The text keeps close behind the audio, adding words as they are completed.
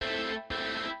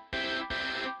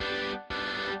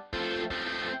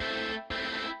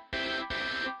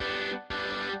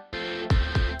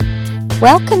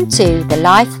Welcome to the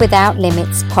Life Without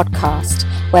Limits podcast,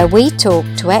 where we talk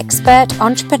to expert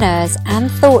entrepreneurs and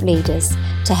thought leaders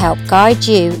to help guide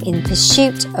you in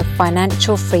pursuit of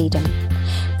financial freedom.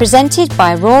 Presented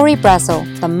by Rory Brazel,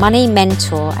 the money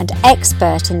mentor and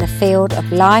expert in the field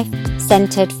of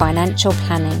life-centered financial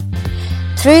planning.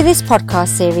 Through this podcast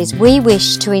series, we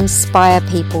wish to inspire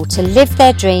people to live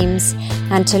their dreams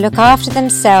and to look after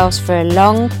themselves for a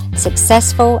long,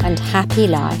 successful and happy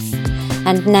life.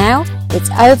 And now, it's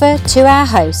over to our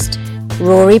host,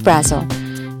 Rory Brazel.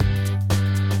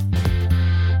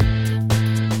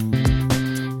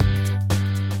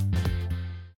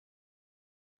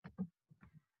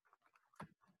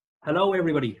 Hello,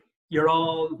 everybody. You're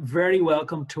all very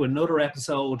welcome to another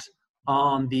episode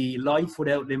on the Life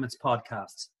Without Limits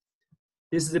podcast.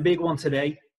 This is a big one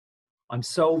today. I'm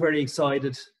so very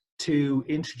excited to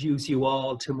introduce you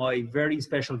all to my very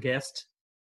special guest,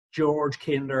 George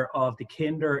Kinder of the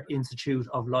Kinder Institute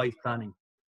of Life Planning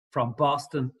from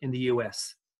Boston in the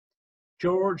US.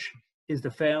 George is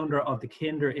the founder of the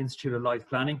Kinder Institute of Life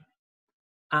Planning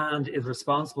and is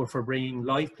responsible for bringing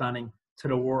life planning to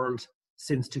the world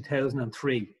since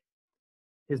 2003.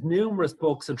 His numerous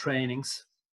books and trainings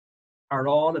are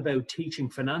all about teaching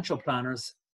financial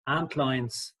planners and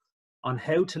clients on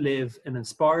how to live an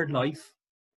inspired life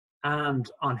and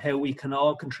on how we can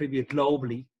all contribute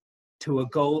globally to a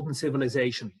golden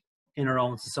civilization in our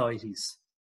own societies.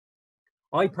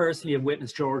 I personally have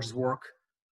witnessed George's work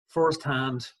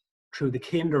firsthand through the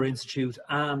Kinder Institute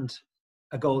and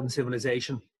a golden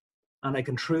civilization, and I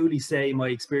can truly say my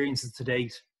experiences to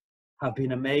date have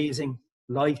been amazing,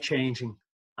 life-changing,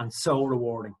 and so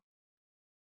rewarding.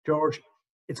 George,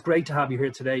 it's great to have you here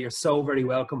today. You're so very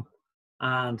welcome,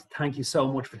 and thank you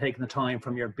so much for taking the time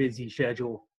from your busy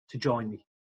schedule to join me.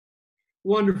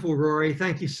 Wonderful, Rory.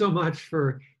 Thank you so much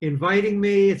for inviting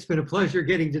me. It's been a pleasure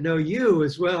getting to know you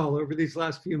as well over these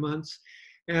last few months.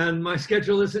 And my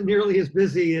schedule isn't nearly as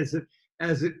busy as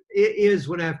it is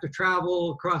when I have to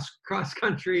travel cross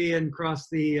country and cross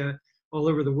the all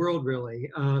over the world, really.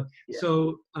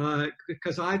 So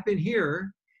because I've been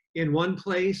here in one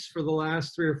place for the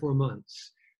last 3 or 4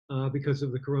 months because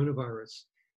of the coronavirus.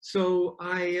 So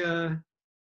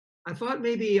I thought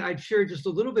maybe I'd share just a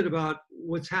little bit about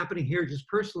what's happening here just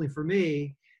personally for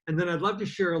me, and then I'd love to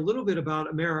share a little bit about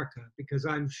America, because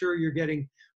I'm sure you're getting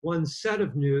one set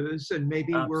of news, and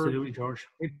maybe George.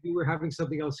 maybe we're having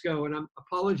something else go. And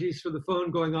apologies for the phone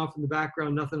going off in the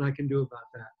background, nothing I can do about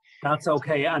that. That's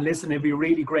okay. And listen, it'd be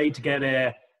really great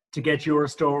to get your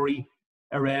story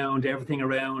around everything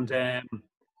around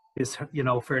this,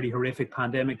 fairly horrific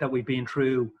pandemic that we've been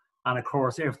through, and of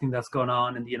course everything that's gone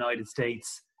on in the United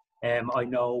States. I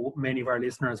know many of our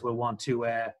listeners will want to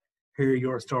hear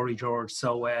your story, George.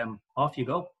 So off you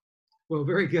go. Well,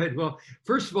 very good. Well,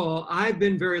 first of all, I've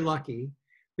been very lucky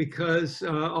because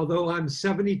although I'm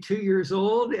 72 years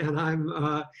old and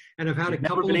I've had You'd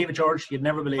never believe it, George. You'd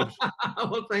never believe it.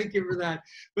 Well, thank you for that.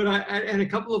 But and a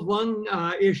couple of lung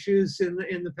issues in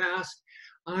the past.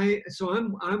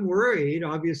 I'm worried,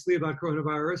 obviously, about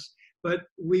coronavirus. But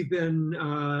we've been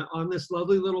on this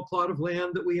lovely little plot of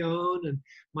land that we own, and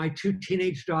my 2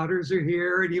 teenage daughters are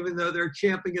here. And even though they're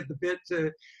champing at the bit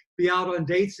to be out on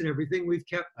dates and everything, we've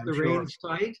kept the reins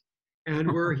tight,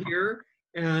 and we're here.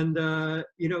 And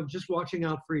just watching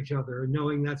out for each other and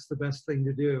knowing that's the best thing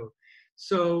to do.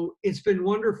 So it's been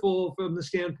wonderful from the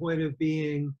standpoint of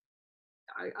being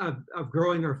of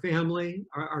growing our family,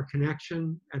 our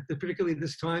connection particularly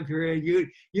this time period.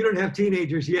 You don't have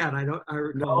teenagers yet. I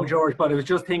recall. No, George, but I was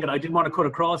just thinking, I didn't want to cut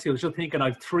across you. I was just thinking, I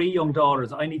have 3 young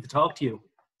daughters. I need to talk to you.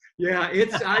 Yeah,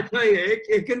 I tell you,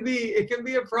 it can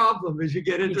be a problem as you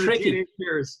get into the teenage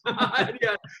years.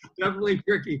 Yeah, definitely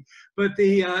tricky. But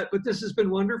but this has been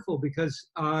wonderful because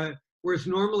whereas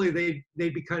normally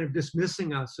they'd be kind of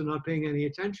dismissing us and not paying any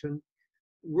attention,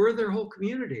 we're their whole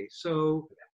community. So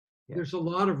there's a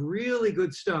lot of really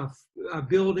good stuff,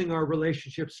 building our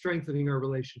relationships, strengthening our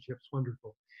relationships.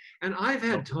 Wonderful. And I've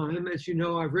had time, as you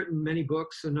know, I've written many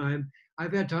books, and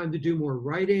I've had time to do more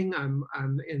writing. I'm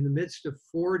in the midst of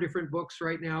 4 different books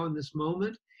right now in this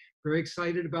moment. Very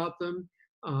excited about them.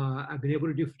 I've been able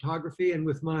to do photography, and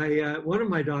with my one of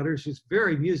my daughters, who's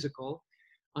very musical,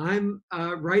 I'm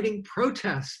writing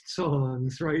protest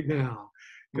songs right now.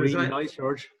 Really nice,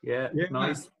 George. Yeah,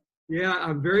 nice. Yeah,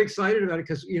 I'm very excited about it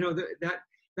because,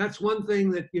 that's one thing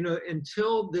that,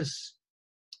 until this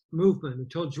movement,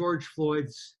 until George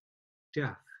Floyd's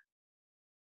death,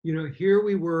 here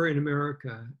we were in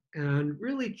America and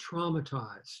really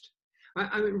traumatized.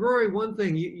 I mean, Rory, one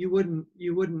thing you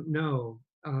wouldn't know,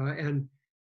 and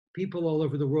people all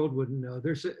over the world wouldn't know.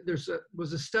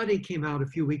 Was a study came out a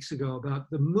few weeks ago about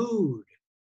the mood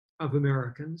of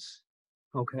Americans.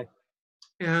 Okay.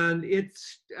 And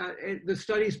the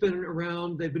study's been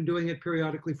around, they've been doing it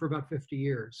periodically for about 50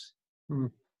 years.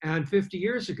 And 50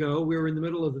 years ago, we were in the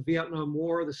middle of the Vietnam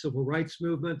War, the Civil Rights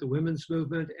Movement, the women's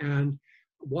movement, and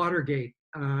Watergate.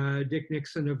 Dick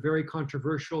Nixon, a very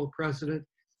controversial president.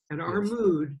 And our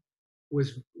mood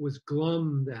was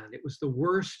glum then. It was the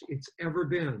worst it's ever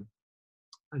been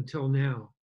until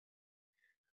now.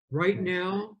 Right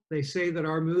now, they say that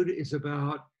our mood is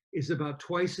about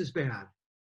twice as bad,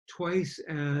 twice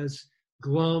as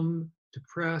glum,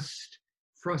 depressed,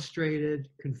 frustrated,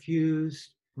 confused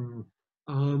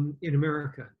in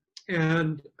America.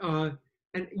 And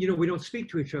you know, we don't speak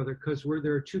to each other because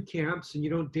there are two camps, and you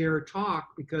don't dare talk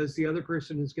because the other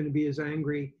person is going to be as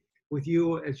angry with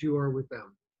you as you are with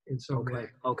them in some way.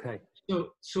 Okay.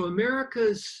 So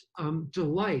America's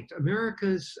delight,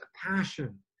 America's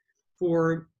passion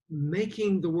for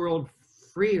making the world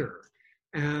freer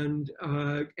and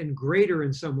greater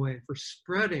in some way, for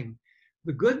spreading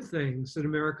the good things that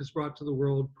America's brought to the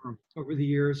world over the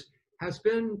years, has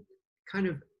been kind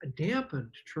of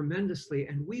dampened tremendously,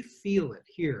 and we feel it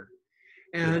here.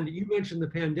 And you mentioned the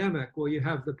pandemic. Well, you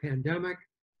have the pandemic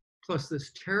plus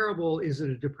this terrible, is it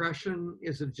a depression?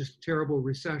 Is it just a terrible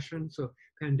recession? So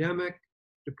pandemic,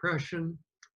 depression,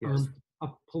 a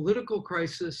political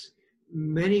crisis.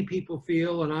 Many people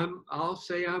feel, and I'll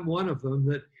say I'm one of them,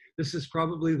 that this is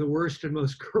probably the worst and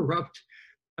most corrupt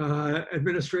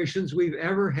administrations we've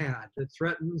ever had, that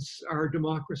threatens our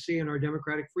democracy and our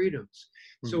democratic freedoms.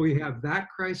 So we have that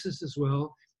crisis as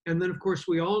well. And then, of course,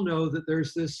 we all know that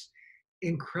there's this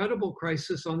incredible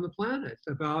crisis on the planet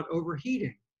about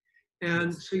overheating.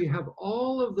 And so you have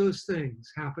all of those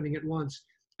things happening at once.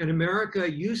 And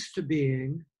America used to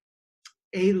being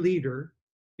a leader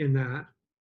in that,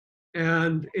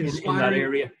 and inspiring in that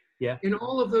area, in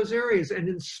all of those areas, and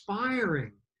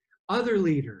inspiring other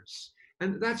leaders.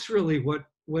 And that's really what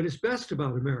is best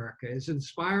about America, is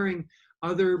inspiring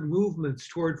other movements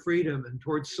toward freedom and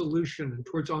towards solution and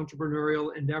towards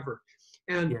entrepreneurial endeavor.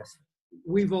 And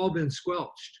we've all been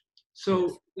squelched.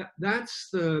 So that's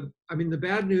the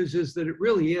bad news is that it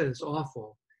really is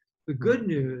awful. The good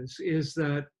news is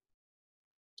that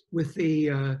with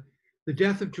the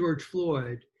death of George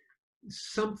Floyd,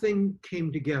 something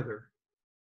came together.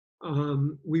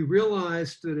 We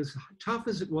realized that as tough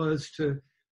as it was to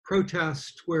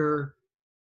protest where,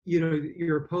 you know,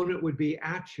 your opponent would be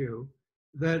at you,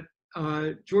 that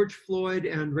George Floyd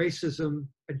and racism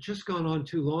had just gone on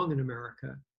too long in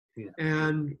America.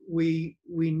 And we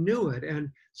knew it. And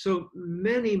so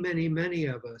many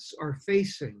of us are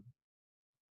facing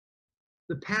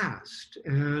the past,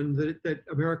 and that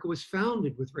America was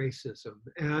founded with racism.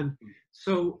 And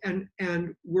so,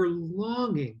 and we're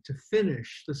longing to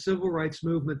finish the civil rights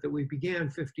movement that we began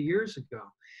 50 years ago.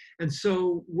 And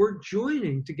so we're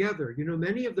joining together. You know,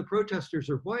 many of the protesters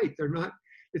are white. They're not,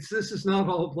 this is not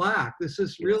all black. This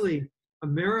is really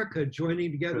America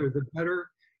joining together,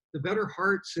 the better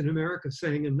hearts in America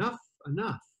saying enough. And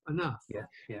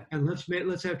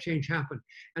let's have change happen.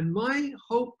 And my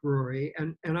hope, Rory,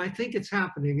 and I think it's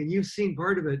happening, and you've seen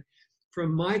part of it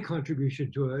from my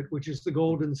contribution to it, which is the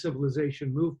Golden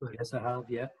Civilization movement. Yes, I have,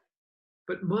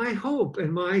 But my hope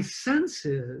and my sense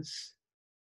is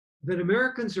that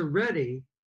Americans are ready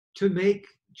to make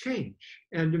change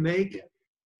and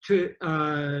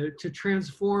to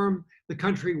transform the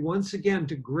country once again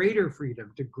to greater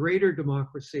freedom, to greater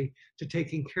democracy, to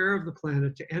taking care of the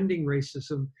planet, to ending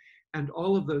racism, and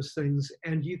all of those things.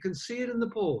 And you can see it in the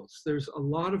polls. There's a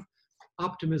lot of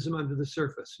optimism under the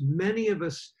surface. Many of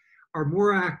us are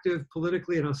more active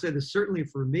politically, and I'll say this certainly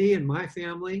for me and my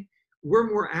family, we're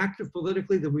more active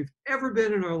politically than we've ever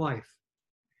been in our life.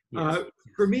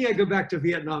 For me, I go back to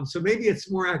Vietnam, so maybe it's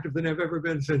more active than I've ever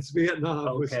been since Vietnam.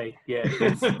 Okay,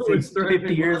 since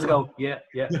 50 years ago,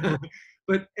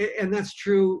 But, and that's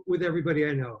true with everybody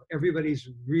I know. Everybody's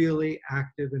really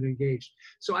active and engaged.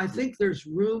 So I think there's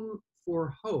room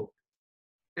for hope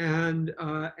and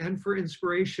for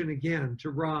inspiration again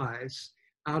to rise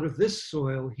out of this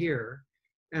soil here.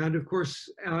 And of course,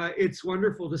 it's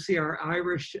wonderful to see our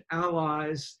Irish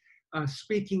allies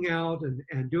speaking out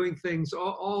and doing things,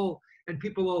 and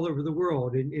people all over the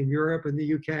world, in Europe and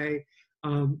the UK.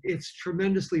 It's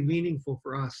tremendously meaningful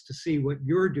for us to see what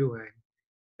you're doing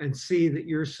and see that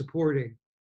you're supporting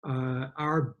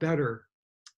our better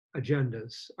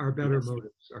agendas, our better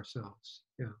motives ourselves.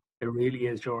 It really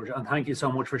is, George. And thank you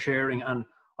so much for sharing. And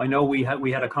I know we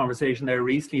had a conversation there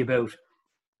recently about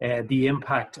the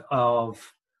impact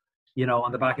of you know,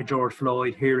 on the back of George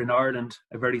Floyd here in Ireland,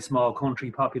 a very small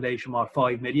country, population, what,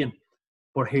 5 million,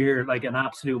 but here, like, an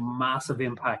absolute massive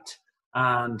impact.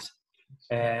 And,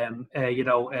 you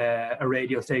know, a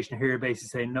radio station here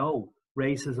basically saying, no,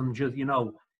 racism, just, you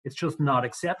know, it's just not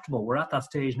acceptable. We're at that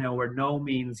stage now where no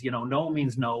means, you know, no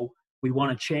means no. We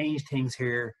want to change things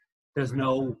here. There's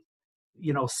no,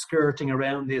 you know, skirting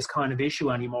around this kind of issue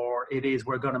anymore. It is,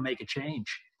 we're going to make a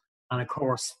change. And of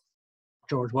course,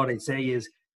 George, what I'd say is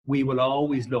we will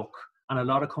always look, and a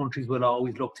lot of countries will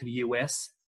always look to the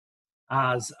US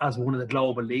as one of the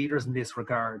global leaders in this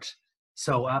regard.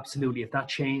 So absolutely, if that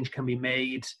change can be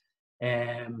made,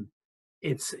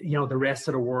 it's, you know, the rest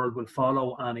of the world will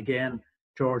follow. And again,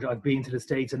 George, I've been to the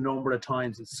States a number of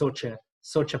times. It's such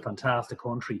a fantastic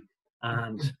country.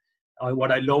 And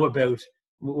what I love about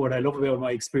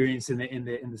my experience in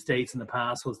the States in the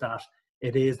past was that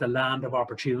it is the land of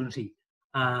opportunity,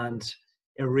 and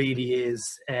it really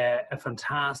is a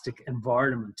fantastic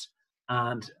environment.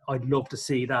 And I'd love to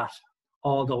see that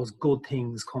all those good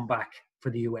things come back for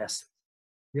the US.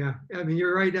 Yeah, I mean,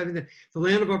 you're right. I mean, the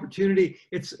land of opportunity,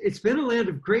 it's been a land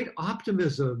of great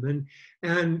optimism,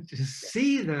 and to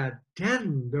see that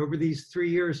deadened over these 3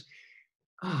 years,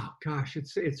 oh gosh,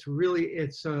 it's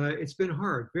been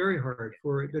hard, very hard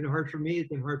it's been hard for me, it's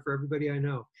been hard for everybody I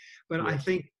know. But yes.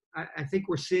 I think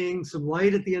we're seeing some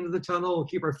light at the end of the tunnel. We'll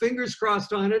keep our fingers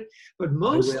crossed on it, but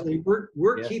mostly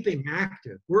we're yeah. keeping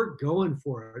active. We're going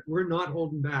for it. We're not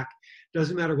holding back.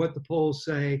 Doesn't matter what the polls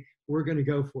say, we're going to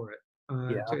go for it.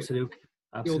 Yeah, absolutely.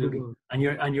 And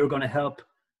you're going to help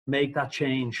make that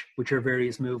change with your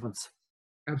various movements.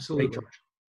 Absolutely. Great, George.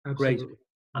 Absolutely. Great.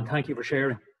 And thank you for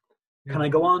sharing. Yeah. Can I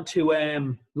go on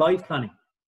to life planning?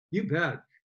 You bet.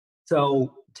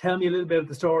 So tell me a little bit of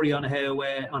the story on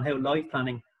how life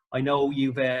planning. I know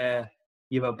you've a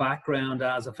background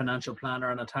as a financial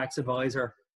planner and a tax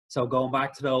advisor. So going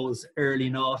back to those early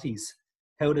noughties,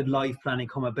 how did life planning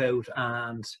come about?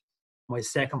 And my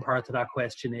second part to that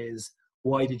question is,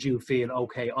 why did you feel,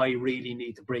 okay, I really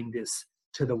need to bring this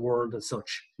to the world as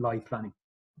such, life planning?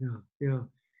 Yeah.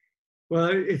 Well,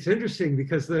 it's interesting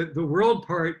because the world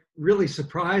part really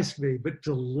surprised me, but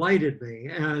delighted me.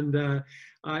 And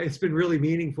it's been really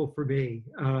meaningful for me,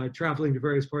 traveling to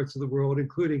various parts of the world,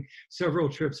 including several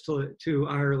trips to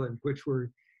Ireland, which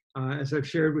were, as I've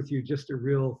shared with you, just a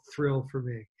real thrill for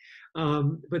me.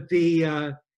 But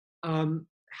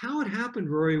how it happened,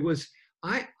 Rory, was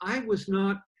I was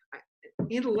not,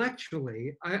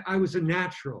 intellectually, I was a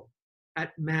natural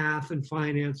at math and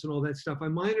finance and all that stuff. I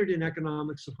minored in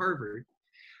economics at Harvard,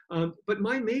 but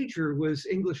my major was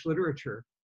English literature.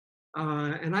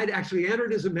 And I'd actually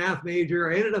entered as a math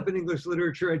major. I ended up in English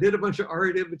literature. I did a bunch of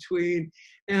art in between.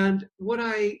 And when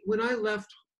I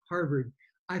left Harvard,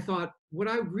 I thought, what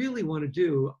I really want to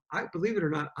do, believe it or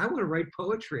not, I want to write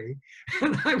poetry,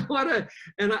 and I want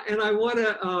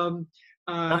to.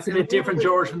 That's a bit different,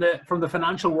 George, from the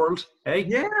financial world, hey?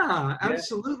 Yeah,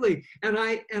 absolutely. And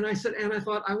I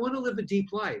thought, I want to live a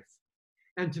deep life.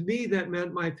 And to me, that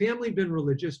meant my family had been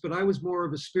religious, but I was more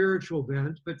of a spiritual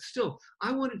bent. But still,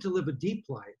 I wanted to live a deep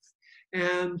life.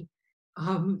 And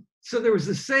so there was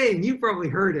this saying, you probably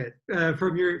heard it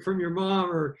from your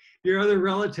mom or your other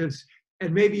relatives,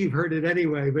 and maybe you've heard it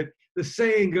anyway. But the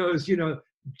saying goes,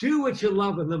 do what you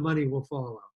love, and the money will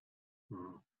follow.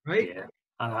 Right? Yeah.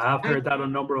 I've heard that on a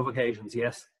number of occasions,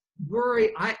 yes.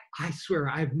 Rory, I swear,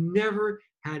 I've never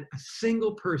had a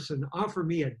single person offer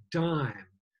me a dime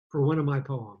for one of my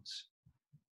poems.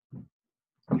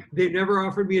 They've never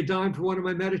offered me a dime for one of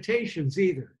my meditations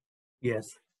either. Yes.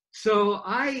 So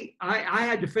I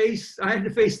had to face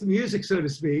the music, so to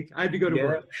speak. I had to go to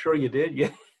work. Sure you did, yeah.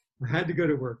 I had to go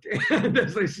to work, and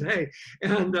as I say,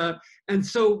 and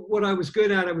so what I was good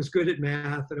at, I was good at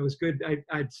math, and I was good.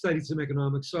 I'd studied some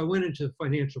economics, so I went into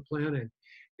financial planning,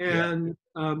 and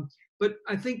but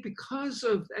I think because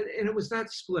of, and it was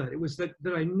that split. It was that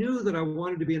I knew that I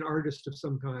wanted to be an artist of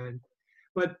some kind,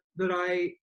 but that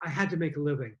I had to make a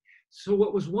living. So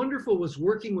what was wonderful was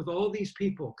working with all these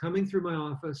people coming through my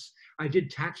office. I did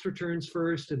tax returns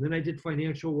first, and then I did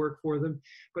financial work for them.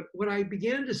 But what I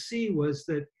began to see was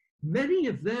that many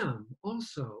of them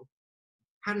also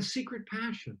had a secret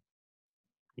passion.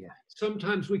 Yeah.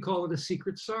 Sometimes we call it a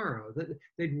secret sorrow, that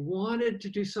they'd wanted to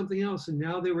do something else, and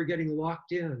now they were getting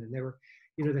locked in, and they were,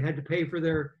 they had to pay for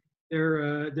their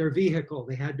vehicle,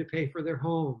 they had to pay for their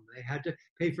home, they had to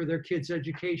pay for their kids'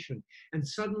 education, and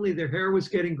suddenly their hair was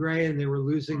getting gray, and they were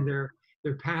losing their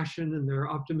passion and their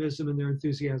optimism and their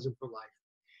enthusiasm for life.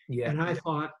 Yeah. And I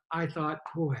thought,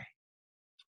 boy,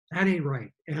 that ain't right.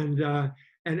 And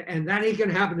that ain't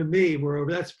gonna happen to me.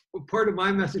 Moreover, that's part of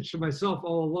my message to myself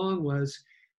all along was,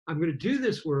 I'm going to do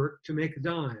this work to make a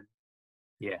dime.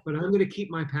 Yeah. But I'm going to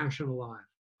keep my passion alive.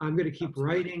 I'm going to keep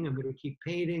Absolutely. writing. I'm going to keep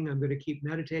painting. I'm going to keep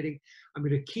meditating. I'm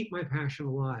going to keep my passion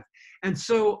alive. And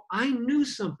so I knew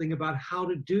something about how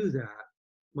to do that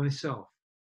myself.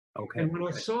 Okay. And when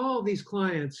I saw these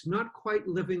clients not quite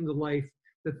living the life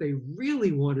that they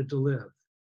really wanted to live,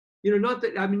 not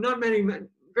that, I mean, not many,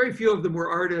 very few of them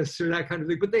were artists or that kind of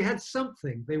thing, but they had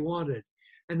something they wanted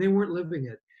and they weren't living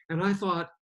it. And I thought,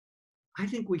 I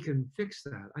think we can fix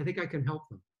that. I think I can help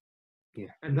them. Yeah.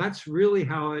 And that's really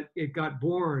how it got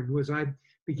born, was I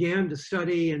began to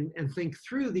study and think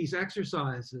through these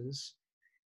exercises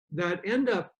that end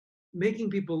up making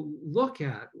people look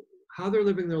at how they're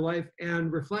living their life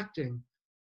and reflecting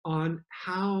on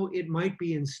how it might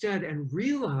be instead, and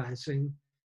realizing,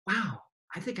 wow,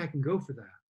 I think I can go for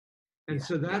that. And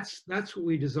so that's what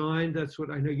we designed. That's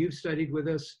what I know you've studied with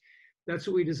us. That's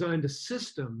what we designed, a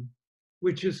system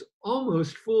which is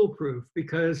almost foolproof,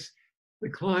 because the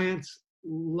clients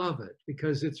love it,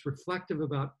 because it's reflective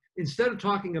about, instead of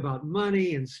talking about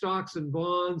money and stocks and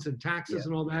bonds and taxes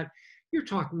and all that, you're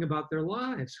talking about their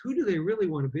lives. Who do they really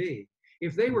want to be?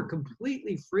 If they were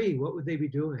completely free, what would they be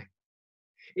doing?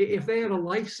 If they had a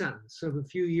life sentence of a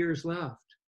few years left,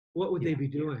 what would they be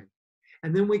doing?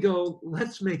 And then we go,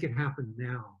 let's make it happen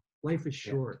now. Life is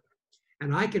short.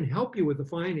 And I can help you with the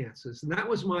finances. And that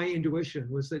was my intuition,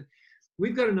 was that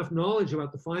we've got enough knowledge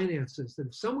about the finances that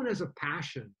if someone has a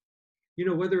passion,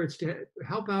 whether it's to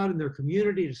help out in their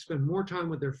community, to spend more time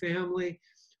with their family,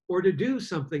 or to do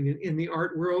something in the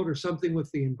art world or something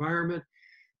with the environment,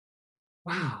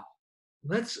 wow,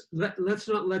 let's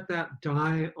not let that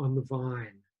die on the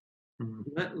vine.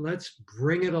 Let's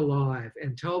bring it alive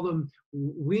and tell them,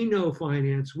 we know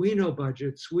finance, we know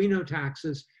budgets, we know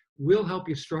taxes, we'll help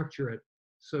you structure it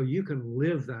so you can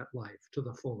live that life to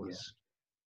the fullest.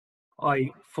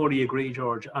 I fully agree,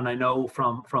 George. And I know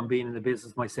from being in the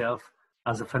business myself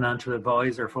as a financial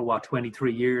advisor for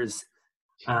 23 years.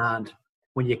 And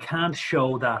when you can't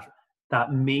show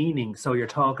that meaning, so you're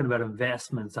talking about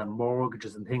investments and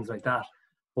mortgages and things like that.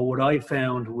 But what I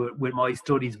found with my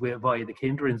studies via the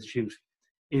Kinder Institute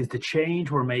is the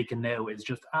change we're making now is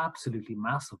just absolutely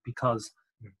massive, because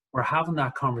we're having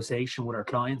that conversation with our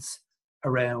clients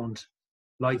around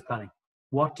life planning.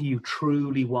 What do you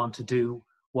truly want to do?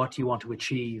 What do you want to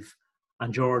achieve?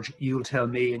 And George, you'll tell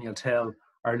me and you'll tell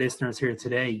our listeners here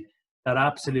today that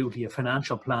absolutely a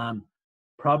financial plan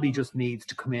probably just needs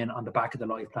to come in on the back of the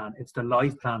life plan. It's the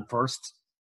life plan first,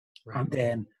 and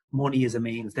then money is a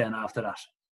means then after that.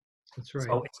 That's right.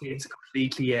 So it's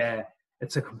completely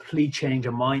it's a complete change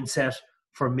of mindset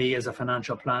for me as a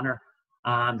financial planner,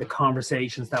 and the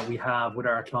conversations that we have with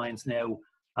our clients now,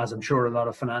 as I'm sure a lot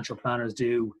of financial planners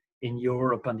do in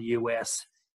Europe and the US,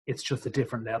 it's just a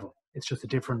different level. It's just a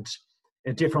different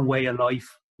way of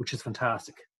life, which is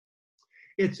fantastic.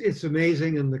 It's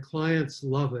amazing, and the clients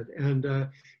love it. And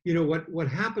what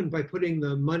happened by putting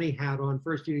the money hat on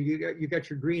first, you got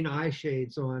your green eye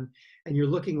shades on, and you're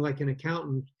looking like an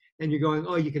accountant, and you're going,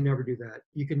 oh, you can never do that.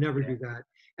 You can never do that.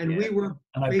 And we were,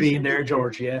 and I've been there,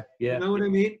 George. Yeah. You know what I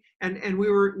mean? And we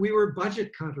were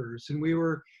budget cutters, and we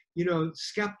were,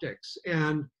 skeptics.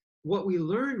 And what we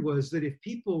learned was that if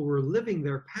people were living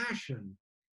their passion,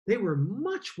 they were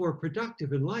much more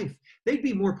productive in life. They'd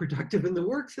be more productive in the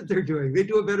work that they're doing. They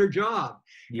do a better job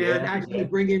and actually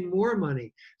bring in more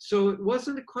money. So it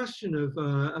wasn't a question of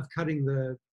cutting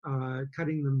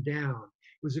them down.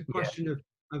 It was a question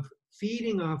of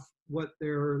feeding off what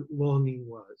their longing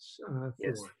was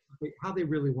for, how they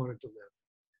really wanted to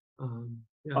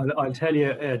live. I'll tell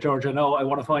you, George, I know I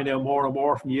want to find out more and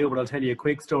more from you, but I'll tell you a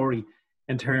quick story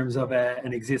in terms of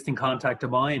an existing contact of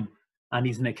mine. And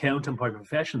he's an accountant by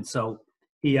profession. So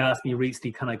he asked me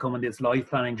recently, can I come on this life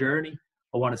planning journey?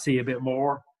 I want to see a bit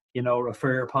more,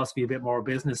 refer possibly a bit more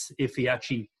business, if he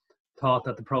actually thought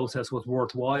that the process was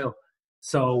worthwhile.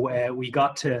 So we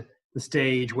got to the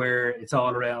stage where it's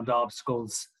all around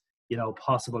obstacles,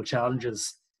 possible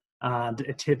challenges. And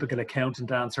a typical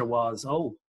accountant answer was,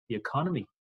 oh, the economy,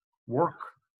 work.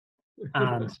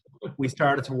 And we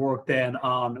started to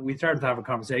have a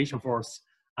conversation first,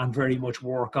 and very much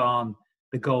work on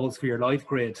the goals for your life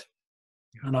grid.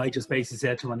 And I just basically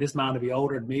said to him, and this man will be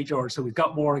older than me, George, so he's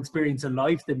got more experience in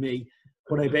life than me.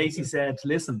 But I basically said,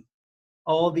 listen,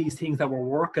 all these things that we're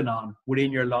working on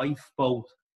within your life, both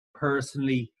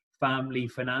personally, family,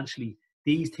 financially,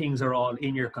 these things are all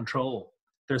in your control.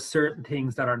 There's certain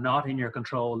things that are not in your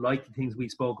control, like the things we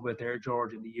spoke about there,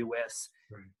 George, in the US.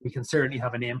 Right. We can certainly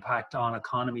have an impact on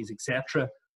economies, etc.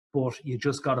 But you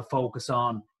just got to focus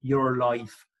on your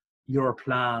life, your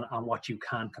plan, and what you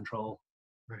can control.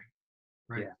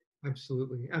 Right. Yeah.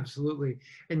 Absolutely, absolutely.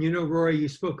 And Rory, you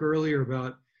spoke earlier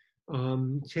about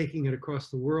taking it across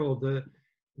the world.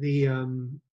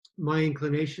 My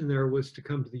inclination there was to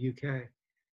come to the UK.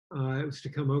 It was to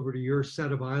come over to your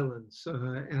set of islands,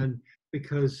 and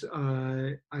because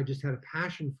I just had a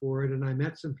passion for it, and I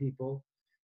met some people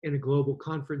in a global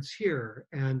conference here,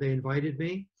 and they invited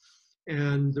me,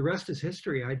 and the rest is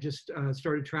history. I just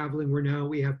started traveling.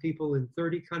 We have people in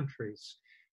 30 countries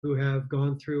who have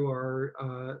gone through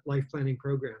our life planning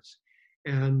programs,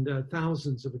 and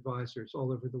thousands of advisors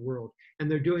all over the world.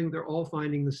 And they're all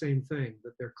finding the same thing,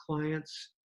 that their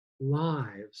clients'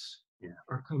 lives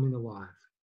are coming alive.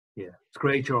 Yeah, it's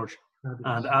great, George.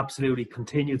 And absolutely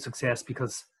continued success,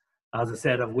 because, as I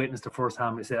said, I've witnessed it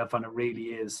firsthand myself, and it really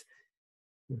is,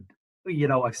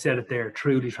 I've said it there,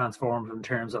 truly transformative in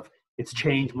terms of it's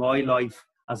changed my life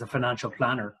as a financial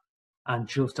planner, and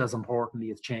just as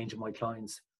importantly, it's changing my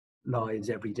clients' lives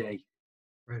every day.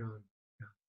 Right on. Yeah.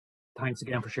 Thanks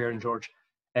again for sharing, George.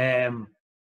 We've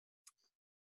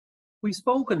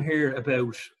spoken here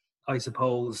about, I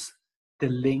suppose, the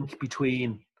link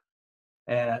between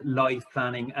life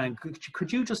planning, and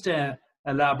could you just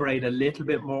elaborate a little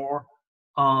bit more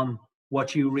on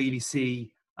what you really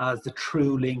see as the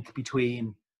true link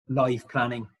between life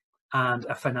planning and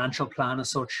a financial plan as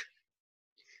such?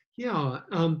 Yeah.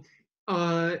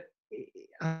 The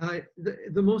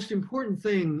most important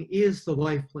thing is the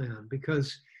life plan,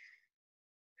 because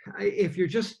if you're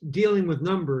just dealing with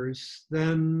numbers,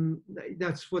 then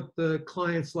that's what the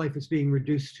client's life is being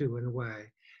reduced to, in a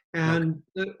way. And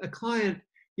a client,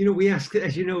 we ask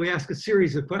a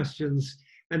series of questions,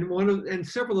 and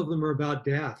several of them are about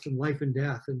death and life and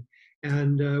death,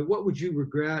 and what would you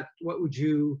regret? What would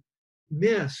you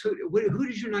miss? Who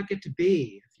did you not get to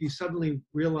be if you suddenly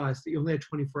realized that you only had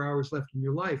 24 hours left in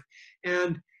your life?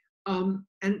 And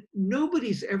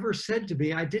nobody's ever said to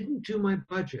me, I didn't do my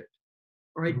budget,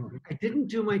 or I didn't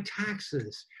do my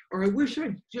taxes, or I wish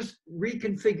I'd just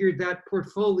reconfigured that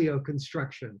portfolio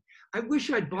construction. I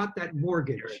wish I'd bought that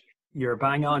mortgage. You're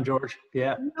bang on, George.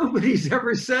 Yeah. Nobody's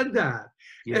ever said that.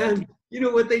 Yeah.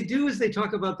 And what they do is they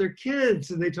talk about their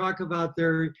kids, and they talk about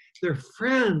their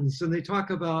friends, and they talk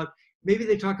about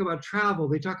travel,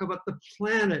 they talk about the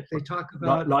planet, they talk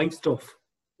about life stuff.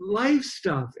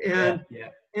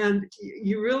 And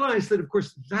you realize that, of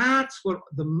course, that's what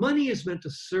the money is meant to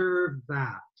serve,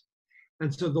 that.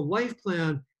 And so the life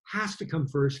plan has to come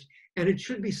first, and it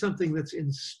should be something that's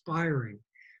inspiring,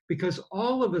 because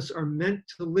all of us are meant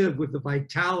to live with the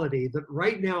vitality that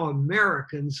right now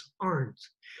Americans aren't.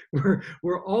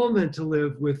 We're all meant to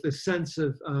live with the sense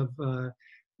of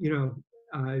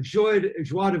joie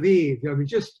de vivre. I mean,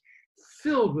 just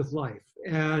filled with life,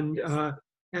 and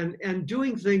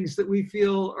doing things that we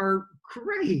feel are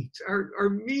great, are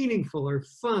meaningful, are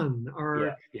fun,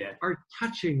 are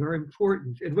touching, are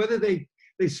important. And whether they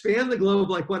span the globe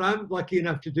like what I'm lucky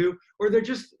enough to do, or they're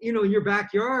just in your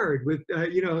backyard with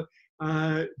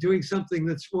doing something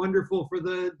that's wonderful for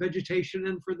the vegetation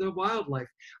and for the wildlife.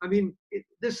 I mean,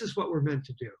 this is what we're meant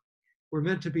to do. We're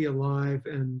meant to be alive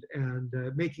and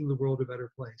making the world a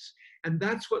better place. And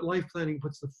that's what life planning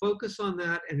puts the focus on,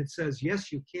 that. And it says,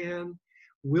 yes, you can.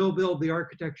 We'll build the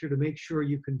architecture to make sure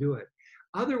you can do it.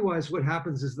 Otherwise, what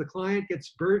happens is the client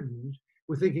gets burdened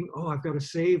with thinking, oh, I've got to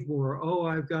save more. Oh,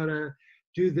 I've got to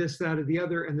do this, that, or the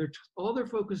other. And all their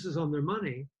focus is on their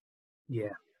money.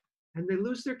 Yeah. And they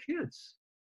lose their kids.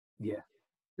 Yeah.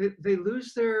 They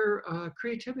lose their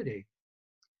creativity.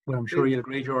 Well, I'm sure you'll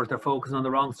agree, George, they're focusing on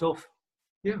the wrong stuff.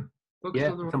 Yeah.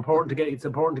 It's important to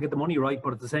get the money right,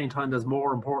 but at the same time, there's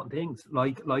more important things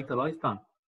like the life plan.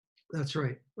 That's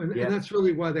right. And that's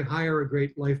really why they hire a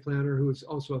great life planner who is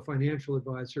also a financial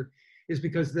advisor, is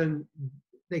because then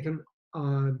they can,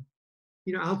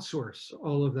 outsource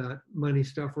all of that money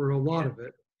stuff, or a lot of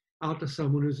it, out to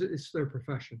someone it's their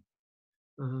profession.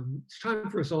 It's time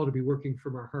for us all to be working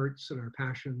from our hearts and our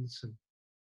passions.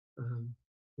 And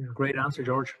Great answer,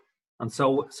 George, and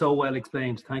so well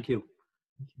explained. Thank you.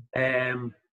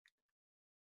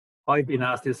 I've been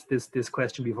asked this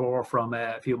question before from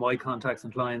a few of my contacts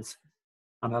and clients,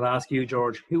 and I'll ask you,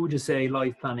 George, who would you say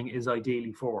life planning is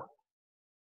ideally for?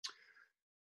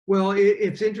 Well,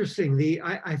 it's interesting.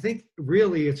 I think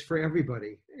really it's for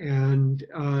everybody. And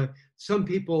some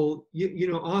people,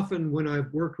 often when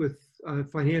I've worked with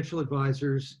financial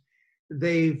advisors,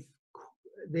 they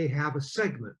have a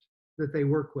segment that they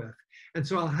work with. And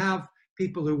so I'll have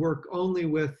people who work only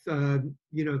with,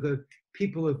 the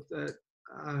people of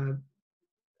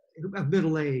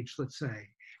middle age, let's say.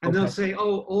 And they'll say,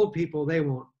 oh, old people, they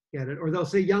won't get it, or they'll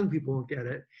say young people won't get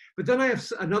it. But then I have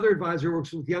another advisor who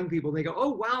works with young people, and they go,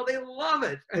 oh, wow, they love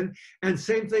it. And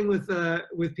same thing with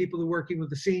people who are working with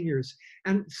the seniors.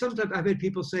 And sometimes I've had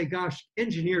people say, gosh,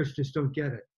 engineers just don't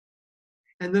get it.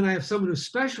 And then I have someone who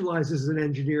specializes in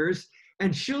engineers,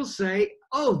 and she'll say,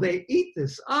 oh, they eat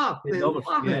this up. They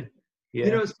love it. Yeah.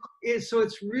 You know, so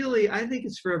it's really, I think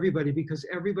it's for everybody, because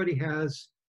everybody has,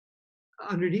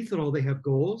 underneath it all, they have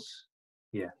goals.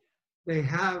 Yeah. They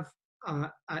have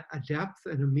a depth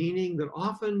and a meaning that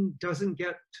often doesn't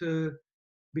get to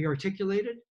be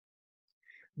articulated.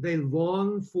 They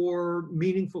long for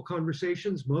meaningful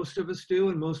conversations. Most of us do,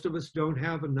 and most of us don't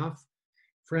have enough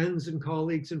friends and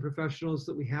colleagues and professionals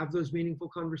that we have those meaningful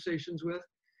conversations with.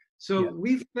 So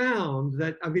we've found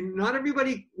that, I mean, not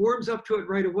everybody warms up to it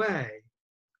right away,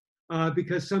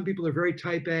 because some people are very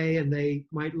type A, and they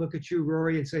might look at you,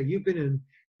 Rory, and say, you've been in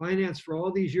finance for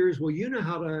all these years. Well, you know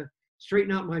how to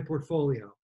straighten out my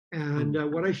portfolio and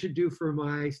what I should do for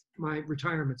my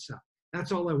retirement stuff.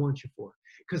 That's all I want you for,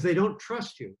 because they don't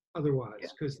trust you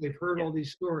otherwise, because they've heard all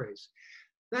these stories.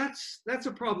 That's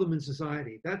a problem in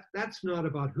society. That's not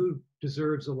about who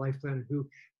deserves a life plan and who.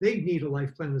 They need a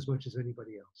life plan as much as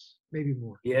anybody else, maybe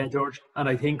more. Yeah, George. And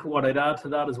I think what I'd add to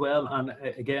that as well, and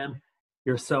again,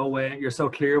 you're so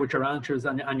clear with your answers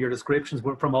and your descriptions,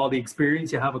 but from all the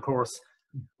experience you have, of course,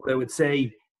 what I would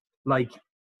say, like,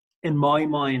 in my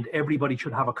mind, everybody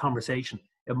should have a conversation.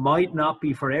 It might not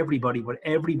be for everybody, but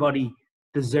everybody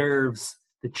deserves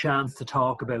the chance to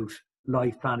talk about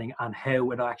life planning and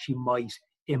how it actually might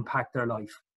impact their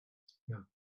life.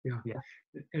 Yeah.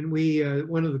 And we,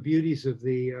 one of the beauties of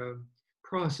the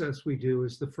process we do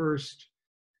is the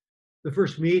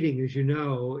first meeting, as you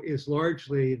know, is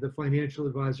largely the financial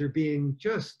advisor being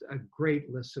just a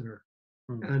great listener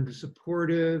and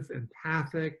supportive,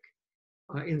 empathic,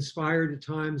 inspired at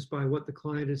times by what the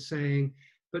client is saying,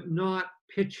 but not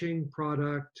pitching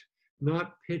product,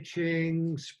 not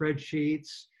pitching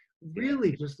spreadsheets,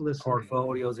 really just listening.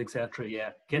 Portfolios, etc.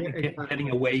 Getting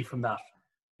away from that,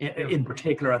 in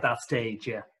particular at that stage.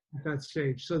 At that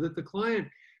stage, so that the client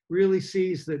really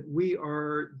sees that we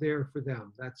are there for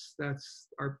them. That's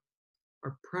our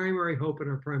primary hope and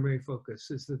our primary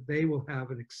focus, is that they will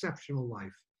have an exceptional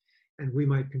life, and we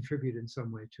might contribute in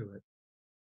some way to it.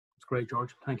 That's great,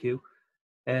 George. Thank you.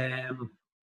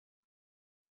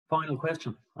 Final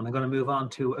question, and I'm going to move on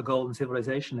to a golden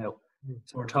civilization now.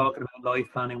 So we're talking about life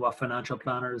planning, what financial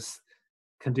planners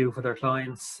can do for their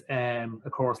clients.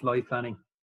 Of course, life planning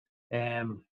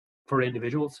for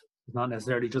individuals. It's not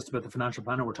necessarily just about the financial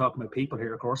planner. We're talking about people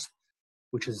here, of course,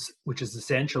 which is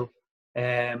essential.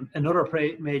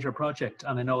 Another major project,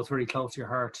 and I know it's very close to your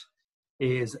heart,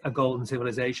 is a golden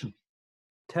civilization.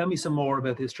 Tell me some more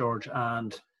about this, George,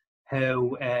 and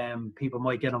how people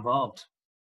might get involved.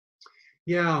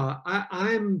 Yeah,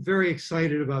 I'm very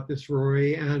excited about this,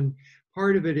 Rory, and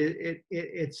part of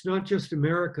it's not just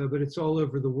America, but it's all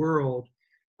over the world.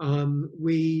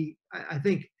 I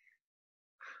think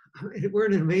we're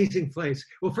in an amazing place.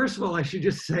 Well, first of all, I should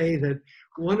just say that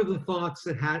one of the thoughts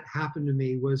that had happened to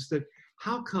me was that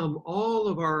how come all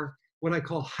of our, what I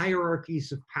call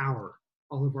hierarchies of power,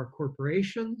 all of our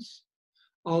corporations,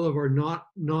 all of our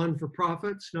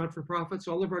not-for-profits,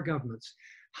 all of our governments,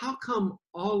 how come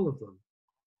all of them,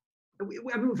 I mean,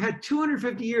 we've had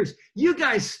 250 years. You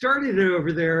guys started it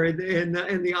over there in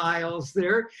the aisles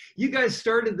there. You guys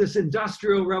started this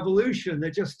industrial revolution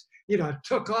that just,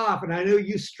 took off. And I know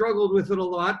you struggled with it a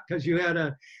lot because you had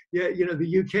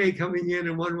the UK coming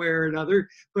in one way or another.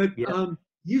 But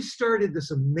you started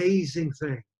this amazing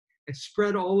thing. It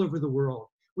spread all over the world.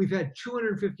 We've had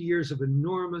 250 years of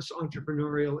enormous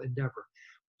entrepreneurial endeavor.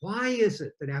 Why is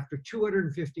it that after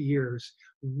 250 years,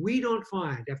 we don't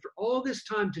find, after all this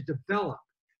time to develop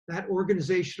that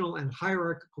organizational and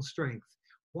hierarchical strength,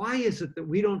 why is it that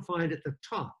we don't find at the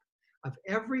top of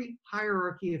every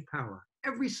hierarchy of power,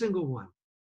 every single one,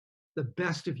 the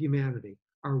best of humanity,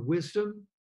 our wisdom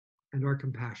and our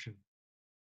compassion?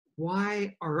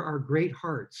 Why are our great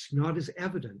hearts not as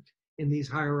evident in these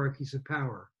hierarchies of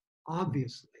power,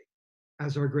 obviously,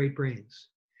 as our great brains?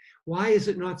 Why is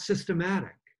it not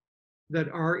systematic that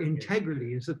our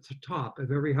integrity is at the top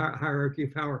of every hierarchy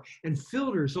of power and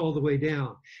filters all the way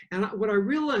down? And what I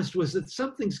realized was that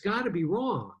something's got to be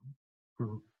wrong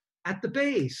at the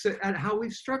base, at how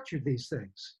we've structured these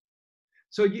things.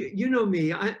 So you know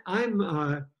me, I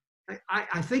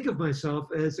think of myself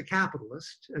as a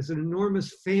capitalist, as an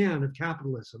enormous fan of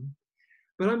capitalism,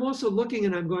 but I'm also looking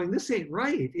and I'm going, this ain't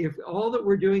right. If all that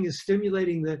we're doing is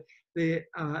stimulating the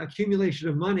accumulation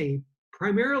of money,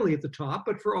 primarily at the top,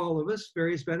 but for all of us,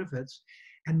 various benefits,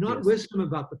 and not wisdom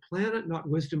about the planet, not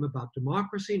wisdom about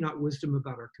democracy, not wisdom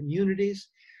about our communities,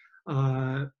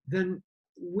 then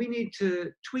we need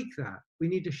to tweak that. We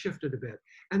need to shift it a bit.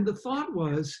 And the thought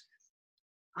was,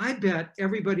 I bet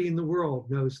everybody in the world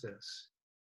knows this.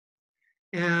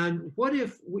 And what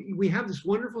if we have this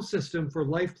wonderful system for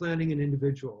life planning an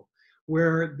individual,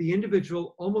 where the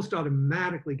individual almost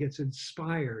automatically gets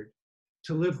inspired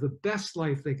to live the best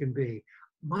life they can be.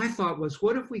 My thought was,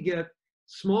 what if we get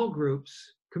small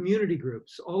groups, community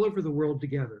groups all over the world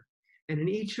together, and in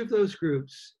each of those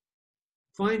groups,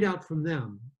 find out from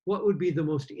them what would be the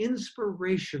most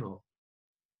inspirational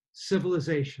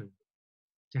civilization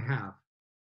to have,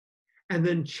 and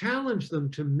then challenge them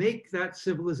to make that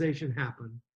civilization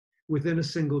happen within a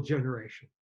single generation.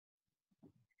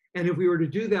 And if we were to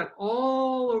do that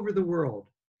all over the world,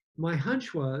 my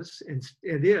hunch was, and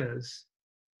it is,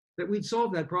 that we'd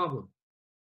solve that problem.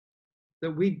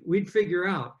 That we'd figure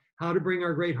out how to bring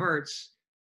our great hearts,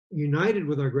 united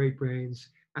with our great brains,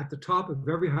 at the top of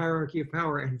every hierarchy of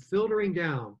power and filtering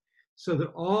down so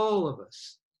that all of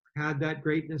us had that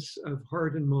greatness of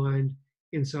heart and mind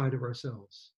inside of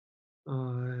ourselves.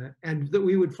 And that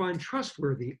we would find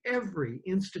trustworthy every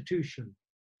institution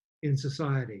in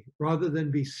society, rather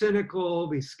than be cynical,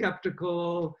 be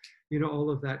skeptical, all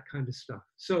of that kind of stuff.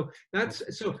 So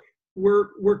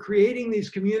we're creating these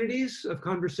communities of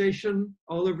conversation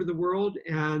all over the world,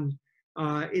 and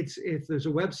if there's a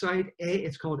website,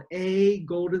 it's called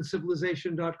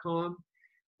agoldencivilization.com,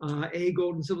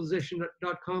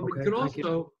 agoldencivilization.com. But you can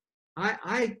also,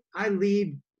 I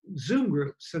lead Zoom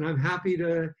groups, and I'm happy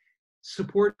to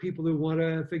support people who want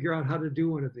to figure out how to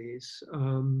do one of these.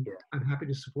 I'm happy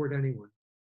to support anyone.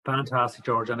 Fantastic,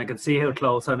 George. And I can see how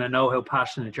close, and I know how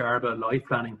passionate you are about life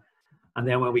planning. And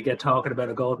then when we get talking about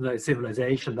a golden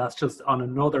civilization, that's just on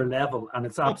another level. And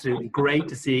it's absolutely great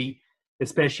to see,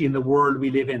 especially in the world we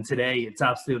live in today. It's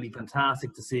absolutely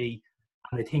fantastic to see.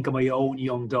 And I think of my own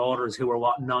young daughters who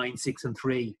are 9, 6 and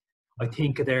 3. I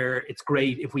think it's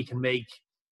great if we can make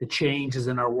the changes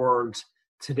in our world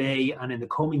today and in the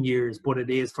coming years, but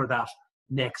it is for that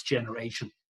next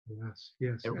generation. Yes,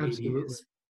 it absolutely. Really is.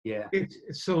 Yeah,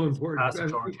 it's so important.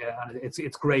 George, and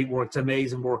it's great work. It's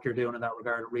amazing work you're doing in that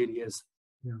regard. It really is.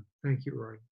 Yeah, thank you,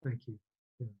 Rory. Thank you.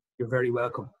 Yeah. You're very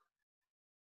welcome,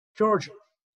 George.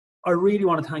 I really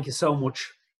want to thank you so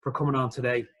much for coming on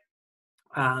today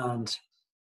and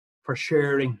for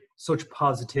sharing such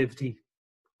positivity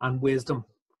and wisdom.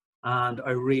 And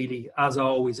I really, as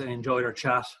always, I enjoyed our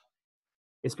chat.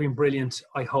 It's been brilliant.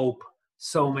 I hope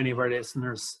so many of our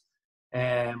listeners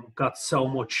got so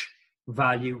much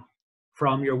value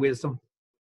from your wisdom.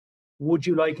 Would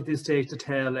you like at this stage to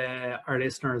tell our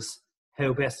listeners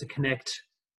how best to connect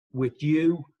with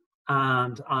you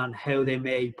and on how they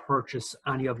may purchase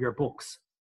any of your books?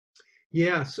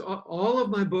 Yes, all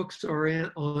of my books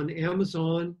are on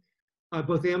Amazon,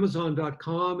 both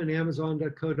Amazon.com and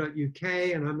Amazon.co.uk,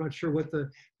 and I'm not sure what the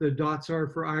dots are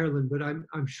for Ireland, but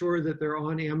I'm sure that they're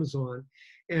on Amazon.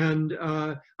 And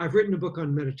I've written a book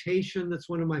on meditation that's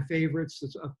one of my favorites,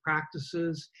 of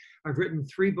practices. I've written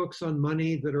 3 books on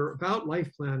money that are about life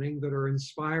planning, that are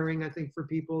inspiring, I think, for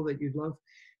people that you'd love.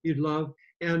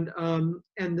 And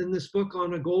then this book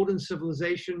on a golden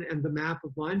civilization and the map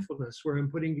of mindfulness, where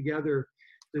I'm putting together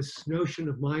this notion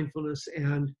of mindfulness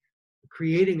and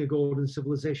creating a golden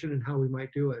civilization and how we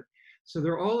might do it. So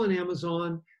they're all on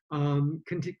Amazon.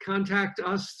 Contact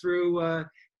us through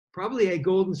probably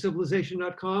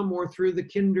agoldencivilization.com or through the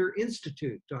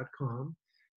kinderinstitute.com.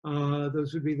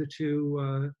 Those would be the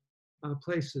 2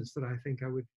 places that I think I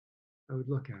would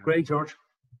look at. Great, George.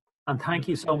 And thank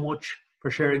you so much for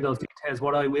sharing those details.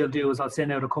 What I will do is I'll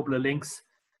send out a couple of links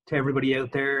to everybody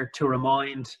out there to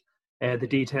remind the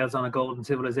details on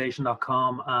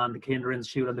agoldencivilization.com and the Kinder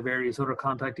Institute and the various other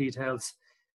contact details.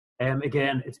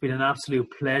 Again, it's been an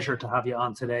absolute pleasure to have you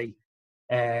on today.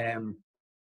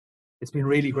 It's been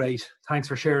really great. Thanks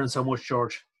for sharing so much,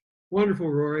 George. Wonderful,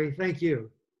 Rory. Thank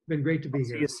you. It's been great to be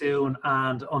here. See you soon.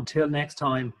 And until next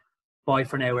time, bye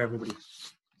for now, everybody.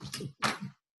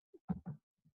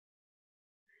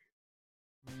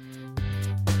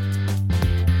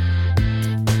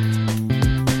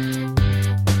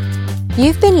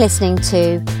 You've been listening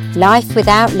to Life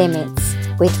Without Limits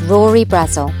with Rory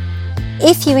Brazel.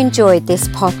 If you enjoyed this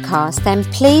podcast, then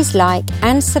please like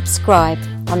and subscribe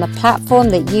on the platform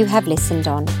that you have listened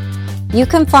on. You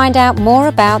can find out more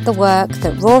about the work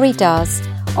that Rory does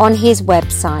on his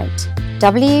website,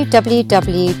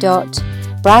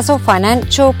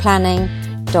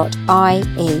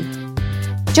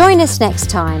 www.brazelfinancialplanning.ie. Join us next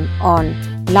time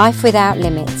on Life Without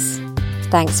Limits.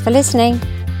 Thanks for listening.